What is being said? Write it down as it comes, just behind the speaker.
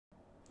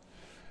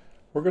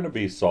We're going to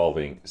be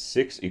solving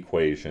 6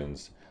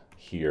 equations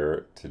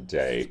here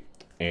today,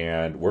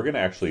 and we're going to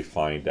actually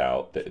find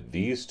out that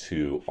these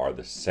two are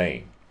the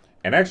same.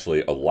 And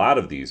actually, a lot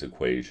of these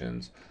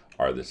equations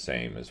are the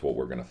same is what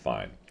we're going to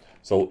find.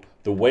 So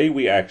the way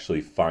we actually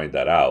find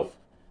that out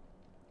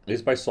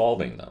is by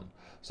solving them.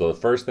 So the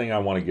first thing I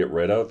want to get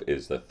rid of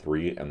is the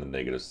 3 and the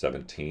negative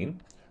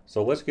 17.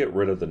 So let's get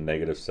rid of the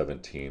negative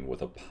 17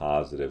 with a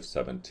positive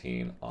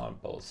 17 on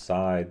both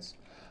sides.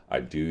 I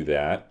do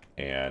that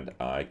and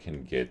I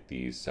can get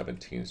these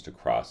 17s to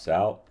cross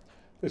out.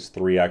 This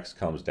 3x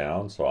comes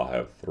down, so I'll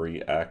have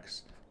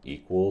 3x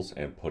equals,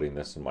 and putting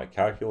this in my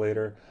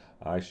calculator,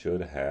 I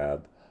should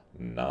have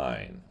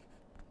 9.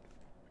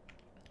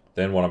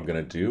 Then what I'm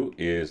going to do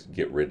is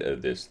get rid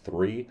of this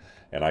 3,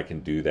 and I can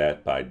do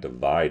that by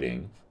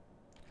dividing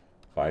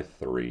by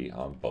 3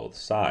 on both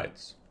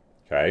sides.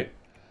 Okay?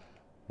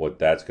 What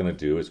that's going to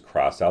do is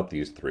cross out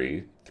these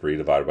 3. 3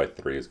 divided by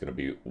 3 is going to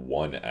be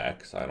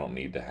 1x. I don't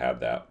need to have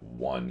that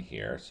 1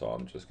 here, so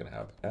I'm just going to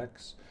have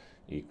x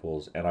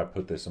equals, and I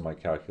put this in my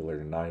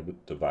calculator, 9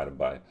 divided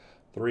by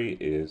 3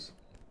 is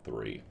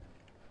 3.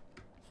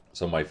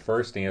 So my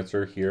first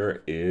answer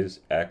here is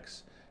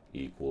x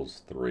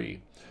equals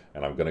 3.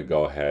 And I'm going to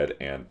go ahead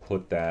and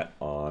put that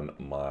on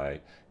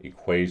my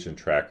equation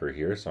tracker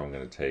here. So I'm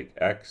going to take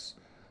x,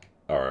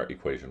 or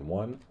equation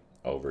 1,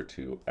 over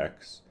to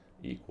x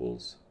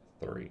equals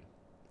 3.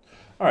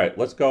 All right,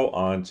 let's go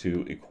on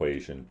to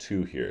equation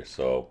 2 here.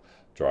 So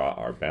draw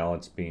our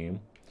balance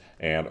beam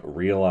and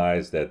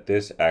realize that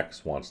this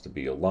x wants to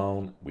be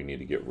alone. We need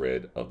to get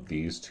rid of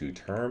these two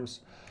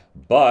terms.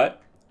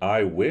 But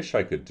I wish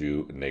I could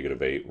do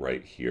negative 8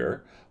 right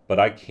here, but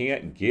I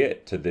can't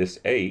get to this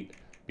 8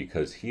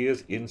 because he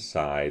is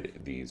inside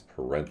these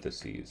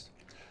parentheses.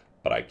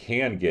 But I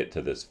can get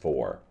to this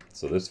 4.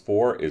 So this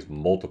 4 is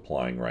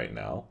multiplying right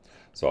now.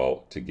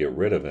 So to get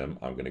rid of him,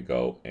 I'm going to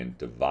go and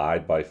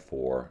divide by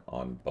 4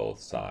 on both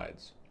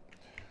sides.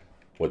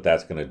 What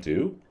that's going to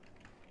do,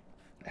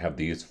 have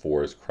these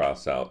 4's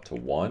cross out to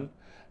 1.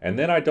 And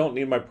then I don't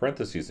need my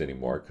parentheses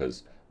anymore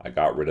because I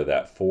got rid of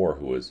that 4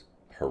 who was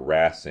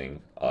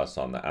harassing us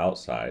on the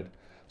outside.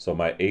 So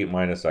my 8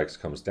 minus x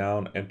comes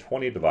down, and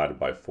 20 divided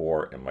by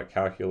 4 in my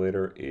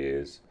calculator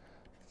is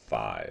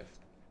 5.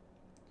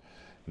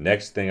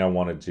 Next thing I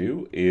want to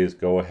do is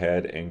go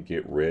ahead and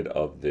get rid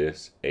of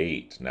this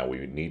 8. Now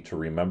we need to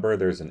remember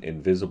there's an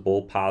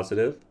invisible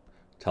positive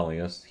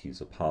telling us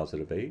he's a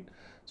positive 8.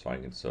 So I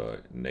can say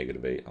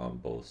negative 8 on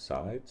both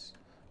sides.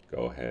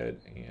 Go ahead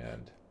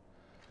and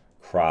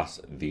cross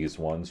these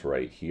ones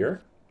right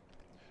here.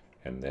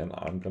 And then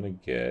I'm going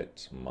to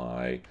get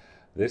my,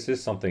 this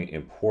is something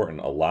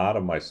important a lot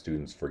of my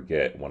students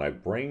forget. When I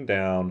bring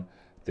down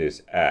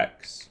this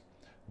x,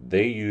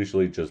 they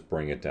usually just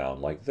bring it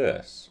down like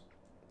this.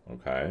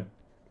 Okay?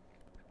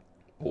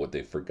 But what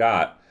they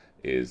forgot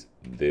is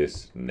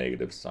this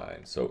negative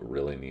sign. So it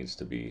really needs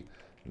to be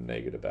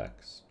negative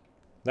x.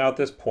 Now at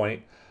this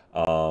point,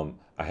 I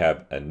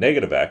have a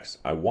negative x.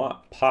 I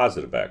want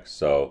positive x.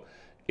 So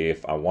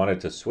if I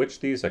wanted to switch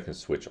these, I can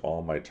switch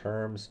all my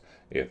terms.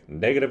 If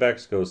negative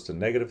x goes to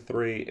negative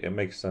 3, it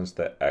makes sense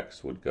that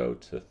x would go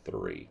to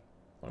 3.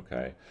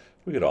 Okay?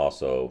 We could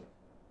also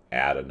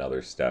add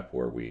another step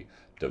where we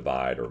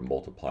divide or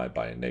multiply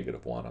by a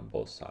negative 1 on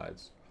both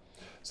sides.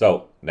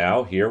 So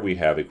now here we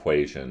have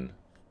equation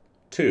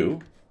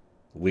 2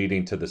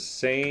 leading to the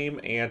same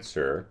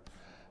answer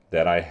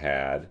that I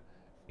had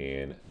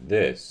in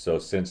this. So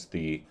since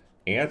the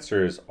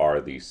answers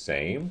are the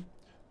same,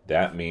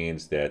 that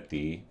means that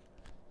the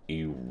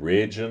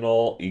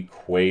original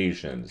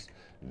equations,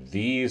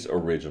 these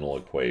original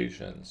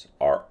equations,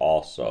 are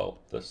also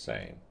the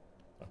same.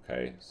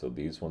 Okay, so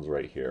these ones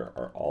right here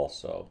are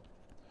also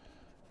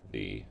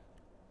the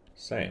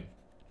same.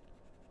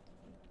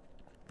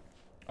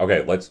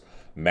 Okay, let's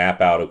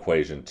map out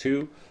equation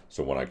 2.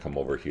 So when I come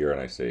over here and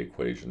I say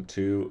equation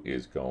 2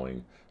 is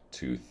going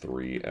to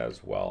 3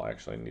 as well.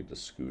 Actually, I need to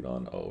scoot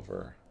on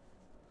over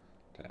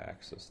to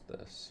access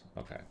this.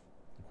 Okay,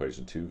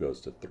 equation 2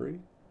 goes to 3.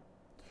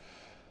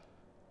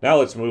 Now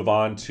let's move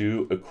on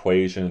to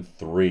equation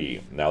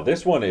 3. Now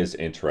this one is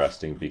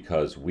interesting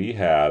because we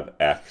have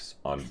x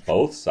on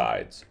both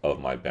sides of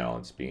my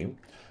balance beam.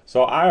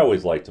 So I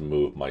always like to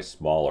move my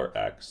smaller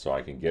x so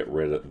I can get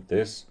rid of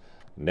this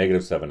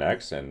negative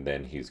 7x, and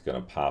then he's going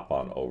to pop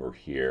on over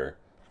here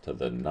to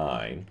the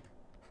 9.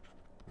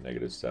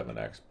 Negative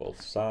 7x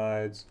both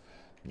sides.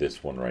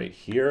 This one right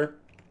here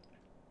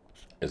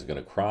is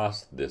going to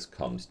cross. This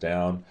comes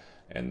down,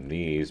 and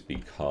these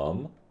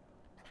become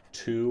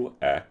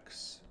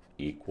 2x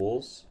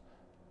equals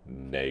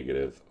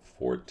negative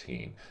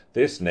 14.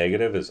 This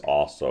negative is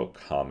also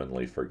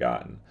commonly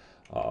forgotten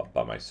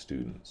by my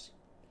students.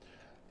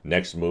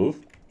 Next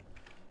move,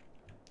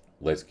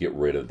 let's get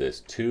rid of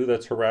this 2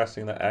 that's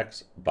harassing the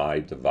x by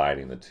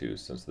dividing the 2.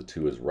 Since the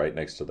 2 is right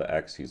next to the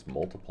x, he's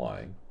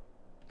multiplying.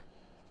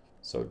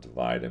 So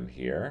divide him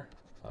here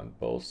on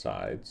both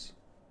sides.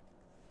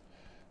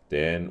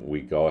 Then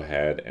we go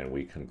ahead and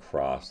we can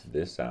cross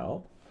this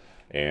out.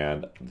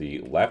 And the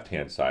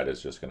left-hand side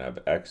is just going to have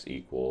x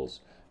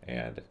equals,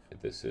 and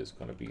this is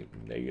going to be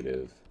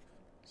negative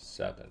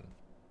 7.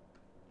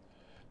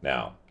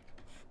 Now,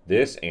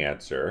 this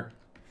answer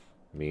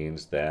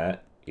means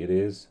that it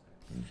is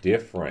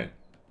different.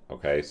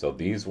 Okay, so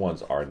these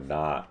ones are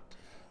not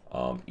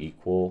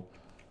equal,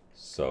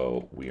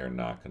 so we are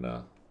not going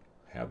to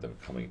have them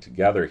coming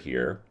together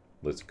here.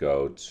 Let's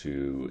go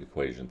to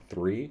equation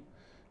 3.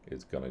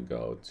 It's going to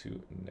go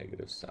to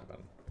negative 7.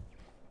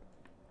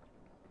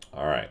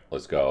 All right,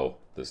 let's go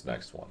this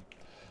next one.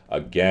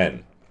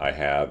 Again, I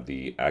have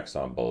the x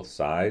on both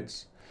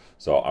sides,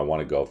 so I want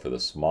to go for the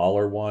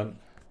smaller one.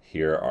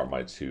 Here are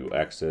my two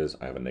x's.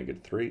 I have a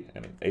negative 3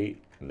 and an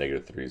 8.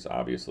 Negative 3 is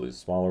obviously the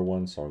smaller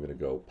one, so I'm going to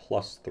go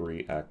plus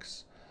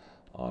 3x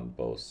on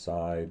both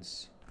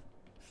sides.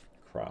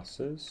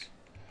 Crosses.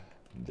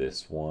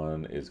 This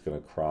one is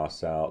going to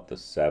cross out. The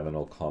 7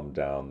 will come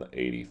down. The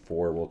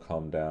 84 will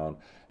come down.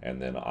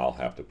 And then I'll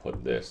have to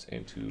put this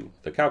into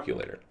the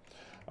calculator.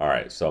 All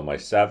right, so my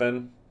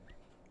 7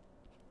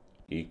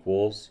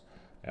 equals,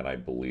 and I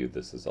believe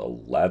this is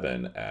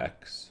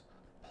 11x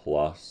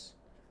plus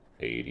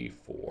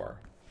 84.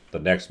 The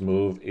next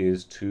move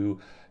is to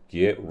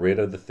get rid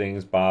of the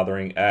things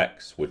bothering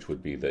x, which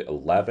would be the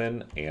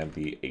 11 and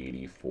the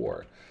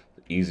 84.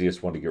 The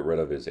easiest one to get rid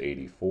of is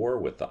 84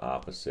 with the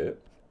opposite,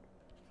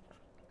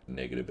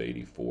 negative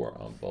 84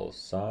 on both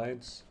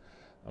sides.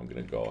 I'm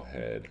going to go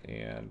ahead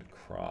and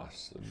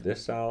cross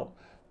this out,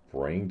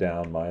 bring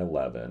down my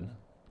 11,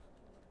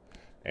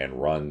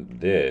 and run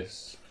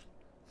this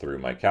through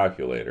my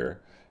calculator,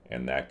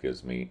 and that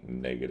gives me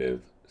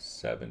negative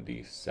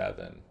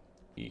 77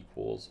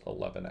 equals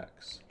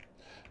 11x.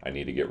 I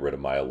need to get rid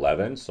of my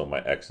 11, so my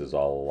x is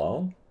all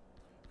alone.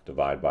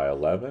 Divide by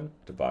 11,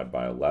 divide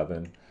by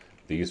 11.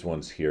 These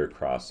ones here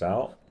cross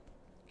out,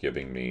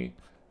 giving me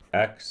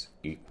x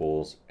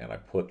equals, and I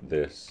put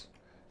this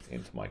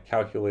into my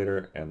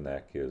calculator, and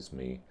that gives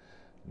me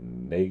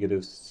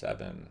negative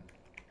 7.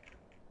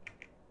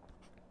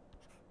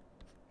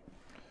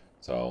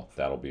 So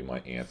that'll be my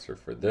answer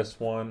for this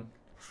one,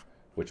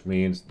 which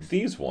means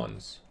these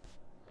ones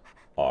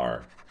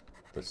are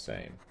the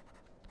same.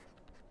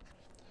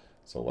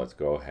 So let's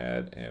go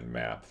ahead and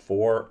map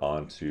 4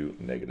 onto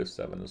negative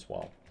 7 as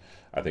well.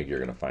 I think you're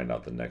going to find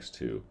out the next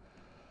two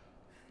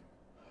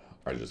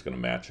are just going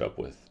to match up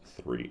with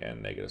 3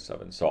 and negative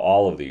 7. So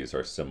all of these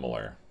are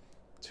similar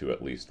to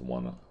at least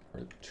one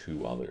or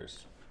two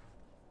others.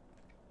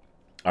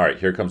 All right,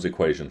 here comes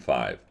equation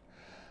 5.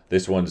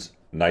 This one's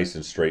nice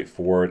and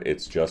straightforward.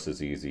 It's just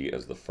as easy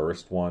as the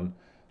first one.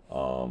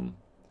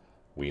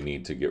 We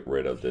need to get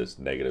rid of this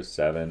negative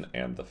 7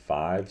 and the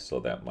 5 so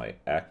that my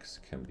x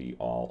can be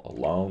all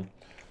alone.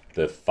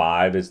 The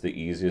 5 is the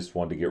easiest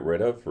one to get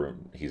rid of.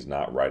 He's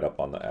not right up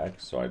on the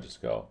x, so I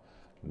just go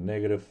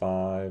negative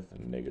 5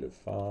 and negative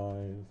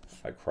 5.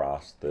 I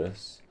cross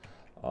this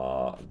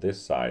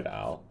side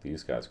out.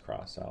 These guys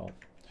cross out.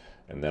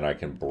 And then I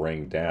can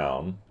bring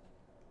down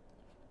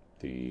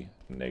the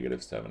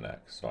negative 7x.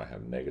 So I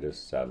have negative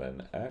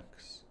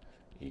 7x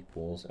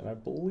equals, and I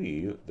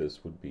believe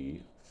this would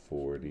be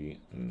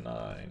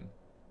 49.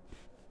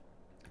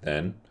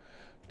 Then,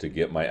 to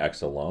get my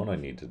x alone, I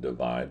need to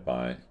divide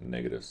by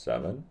negative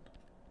 7.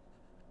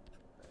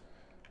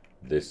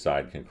 This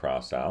side can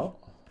cross out,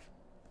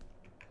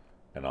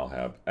 and I'll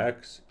have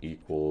x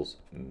equals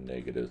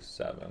negative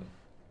 7.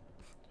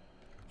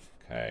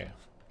 Okay.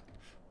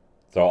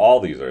 So all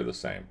these are the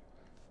same.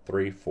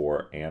 3,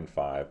 4, and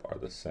 5 are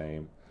the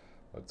same.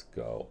 Let's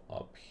go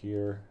up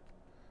here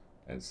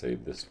and say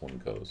this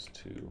one goes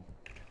to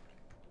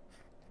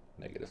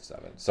negative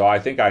 7. So I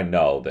think I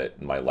know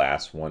that my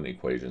last one,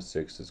 equation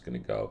 6, is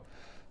going to go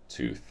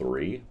to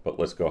 3. But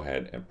let's go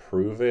ahead and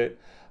prove it.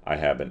 I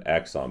have an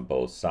x on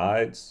both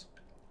sides.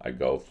 I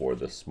go for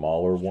the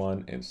smaller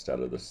one instead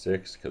of the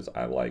 6 because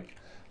I like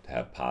to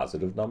have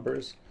positive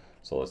numbers.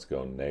 So let's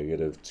go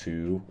negative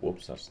 2.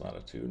 Whoops, that's not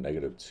a 2.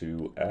 Negative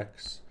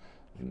 2x.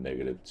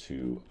 Negative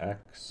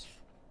 2x.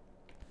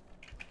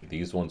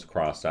 These ones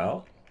cross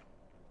out.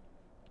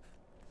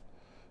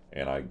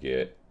 And I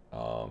get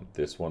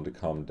this one to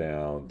come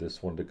down,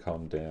 this one to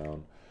come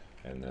down,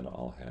 and then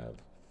I'll have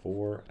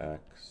 4x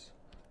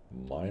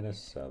minus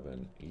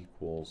 7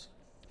 equals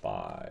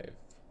 5.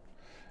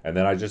 And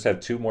then I just have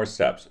two more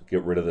steps.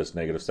 Get rid of this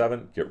negative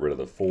 7, get rid of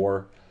the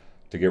 4.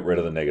 To get rid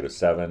of the negative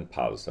 7,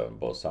 positive 7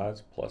 both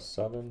sides, plus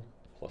 7,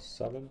 plus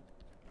 7.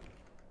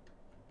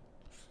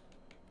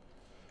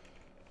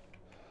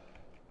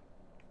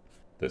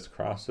 This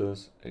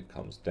crosses, it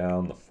comes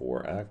down, the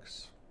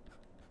 4x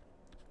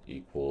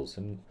equals,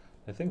 and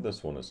I think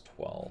this one is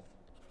 12.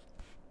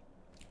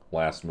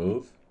 Last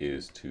move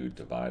is to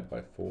divide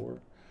by 4.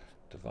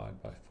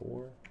 Divide by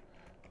 4.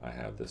 I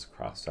have this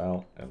cross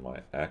out, and my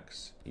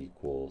x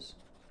equals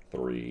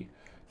 3,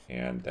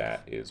 and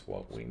that is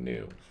what we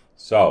knew.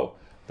 So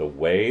the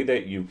way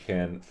that you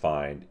can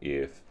find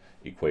if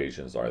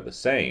equations are the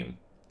same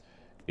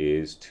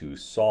is to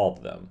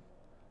solve them.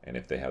 And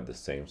if they have the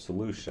same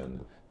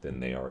solution, then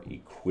they are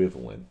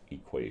equivalent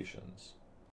equations.